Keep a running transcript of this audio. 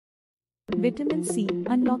Vitamin C,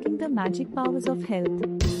 unlocking the magic powers of health.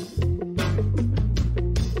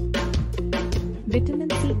 Vitamin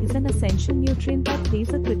C is an essential nutrient that plays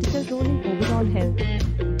a critical role in overall health.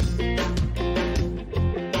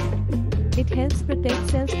 It helps protect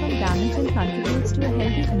cells from damage and contributes to a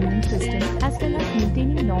healthy immune system, as well as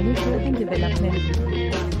maintaining normal growth and development.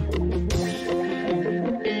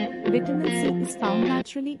 Vitamin C is found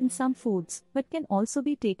naturally in some foods, but can also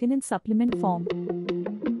be taken in supplement form.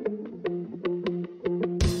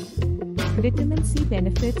 Vitamin C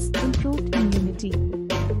benefits: improved immunity.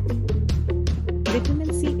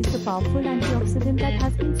 Vitamin C is a powerful antioxidant that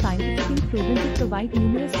has been scientifically proven to provide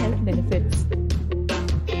numerous health benefits.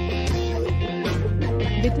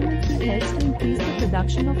 Vitamin C helps to increase the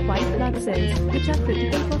production of white blood cells, which are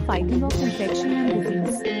critical for fighting off infection and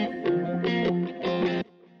disease.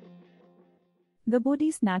 The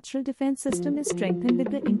body's natural defense system is strengthened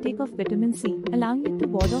with the intake of vitamin C, allowing it to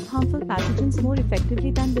ward off harmful pathogens more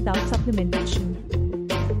effectively than without supplementation.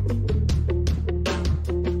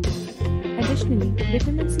 Additionally,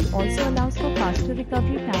 vitamin C also allows for faster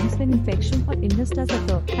recovery times when infection or illness does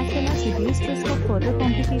occur, as well as reduced risk of further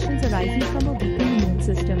complications arising from a weakened immune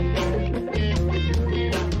system.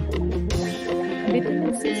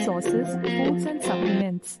 Vitamin C sources, foods and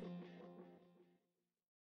supplements.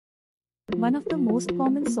 One of the most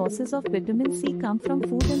common sources of vitamin C come from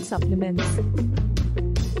food and supplements.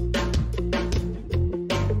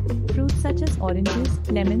 Fruits such as oranges,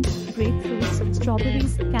 lemons, grapefruits,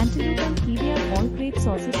 strawberries, cantaloupe and kiwi are all great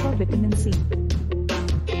sources for vitamin C.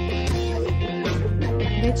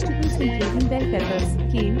 Vegetables including bell peppers,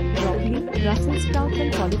 kale, broccoli, Brussels sprouts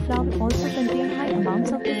and cauliflower also contain high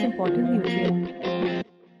amounts of this important nutrient.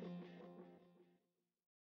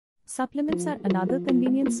 Supplements are another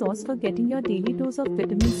convenient source for getting your daily dose of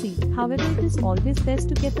vitamin C. However, it is always best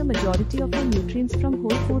to get the majority of your nutrients from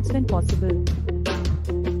whole foods when possible.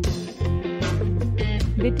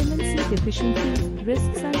 Vitamin C deficiencies,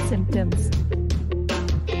 risks and symptoms.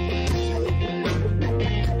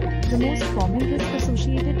 The most common risk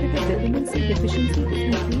associated with a vitamin C deficiency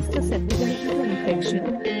is increased susceptibility to infection.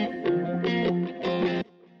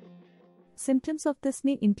 Symptoms of this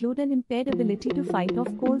may include an impaired ability to fight off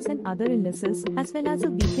colds and other illnesses, as well as a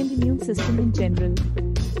weakened immune system in general.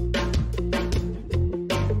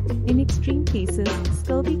 In extreme cases,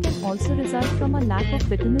 scurvy can also result from a lack of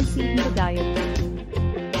vitamin C in the diet.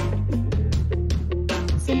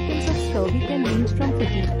 Symptoms of scurvy can range from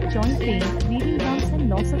fatigue, joint pain, bleeding gums and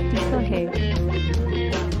loss of teeth or hair.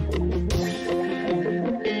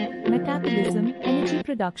 Metabolism, energy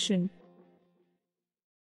production.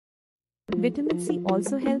 Vitamin C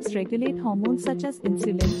also helps regulate hormones such as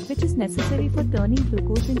insulin, which is necessary for turning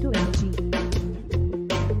glucose into energy.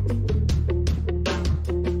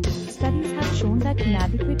 Studies have shown that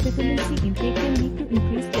inadequate vitamin C intake can lead to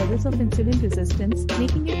increased levels of insulin resistance,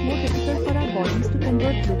 making it more difficult for our bodies to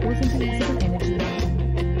convert glucose into usable energy.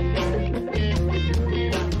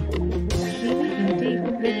 Daily intake,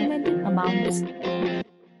 recommended amounts.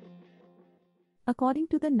 According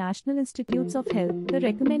to the National Institutes of Health, the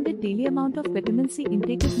recommended daily amount of vitamin C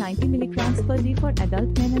intake is 90 mg per day for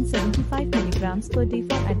adult men and 75 mg per day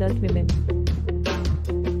for adult women.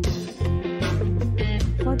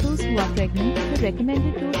 For those who are pregnant, the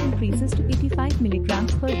recommended dose increases to 85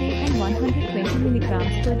 mg per day and 120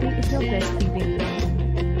 mg per day if you're breastfeeding.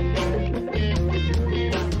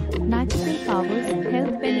 Magical powers,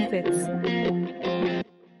 health benefits.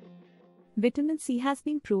 Vitamin C has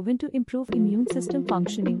been proven to improve immune system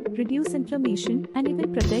functioning, reduce inflammation, and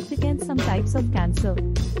even protect against some types of cancer.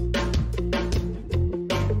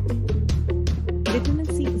 Vitamin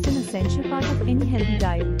C is an essential part of any healthy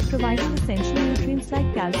diet, providing essential nutrients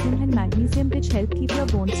like calcium and magnesium which help keep your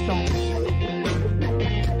bones strong.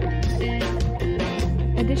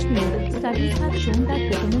 Additionally, studies have shown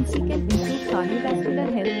that vitamin C can improve cardiovascular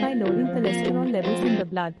health by lowering cholesterol levels in the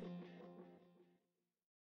blood.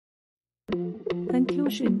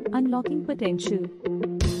 Conclusion: unlocking potential.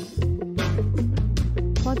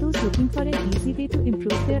 For those looking for an easy way to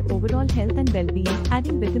improve their overall health and well-being,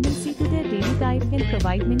 adding vitamin C to their daily diet can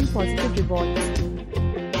provide many positive rewards.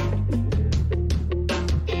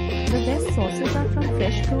 The best sources are from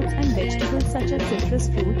fresh fruits and vegetables such as citrus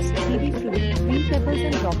fruits, kiwi fruit, green peppers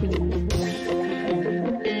and broccoli.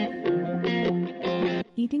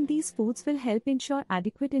 Eating these foods will help ensure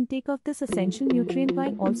adequate intake of this essential nutrient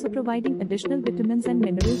while also providing additional vitamins and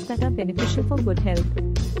minerals that are beneficial for good health.